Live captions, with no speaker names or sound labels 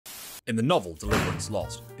In the novel Deliverance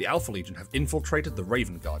Lost, the Alpha Legion have infiltrated the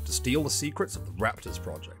Raven Guard to steal the secrets of the Raptors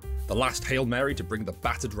project, the last Hail Mary to bring the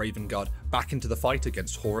battered Raven Guard back into the fight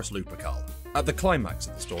against Horus Lupercal. At the climax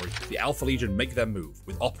of the story, the Alpha Legion make their move,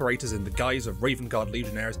 with operators in the guise of Raven Guard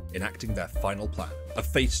legionnaires enacting their final plan. A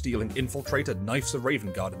face-stealing infiltrator knifes a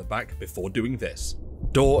Raven Guard in the back before doing this.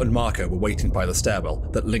 Dor and Marco were waiting by the stairwell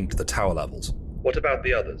that linked the tower levels. "What about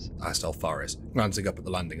the others?" asked Alfaris, glancing up at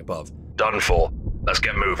the landing above. "Done for. Let's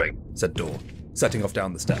get moving," said Dor, setting off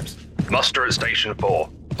down the steps. "Muster at Station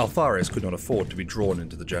 4. Alfaris could not afford to be drawn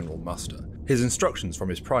into the general muster. His instructions from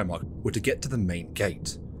his Primarch were to get to the main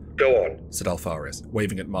gate. "Go on," said Alfaris,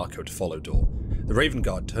 waving at Marco to follow Dor. The Raven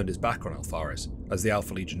Guard turned his back on Alfaris as the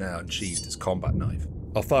Alpha Legionnaire unsheathed his combat knife.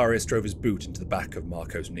 Alfaris drove his boot into the back of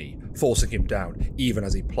Marco's knee, forcing him down even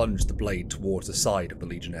as he plunged the blade towards the side of the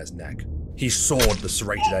Legionnaire's neck. He sawed the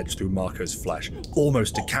serrated edge through Marco's flesh,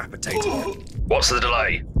 almost decapitating him. "What's the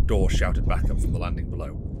delay?" Dor shouted back up from the landing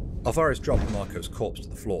below. Alfaris dropped Marco's corpse to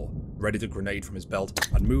the floor, readied a grenade from his belt,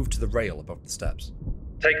 and moved to the rail above the steps.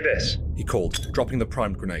 "Take this," he called, dropping the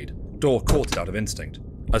primed grenade. Dor caught it out of instinct.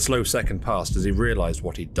 A slow second passed as he realised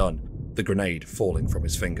what he'd done, the grenade falling from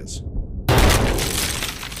his fingers.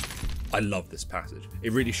 I love this passage.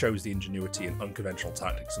 It really shows the ingenuity and unconventional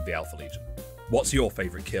tactics of the Alpha Legion. What's your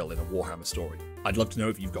favourite kill in a Warhammer story? I'd love to know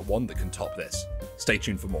if you've got one that can top this. Stay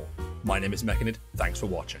tuned for more. My name is Mechanid, thanks for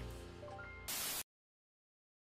watching.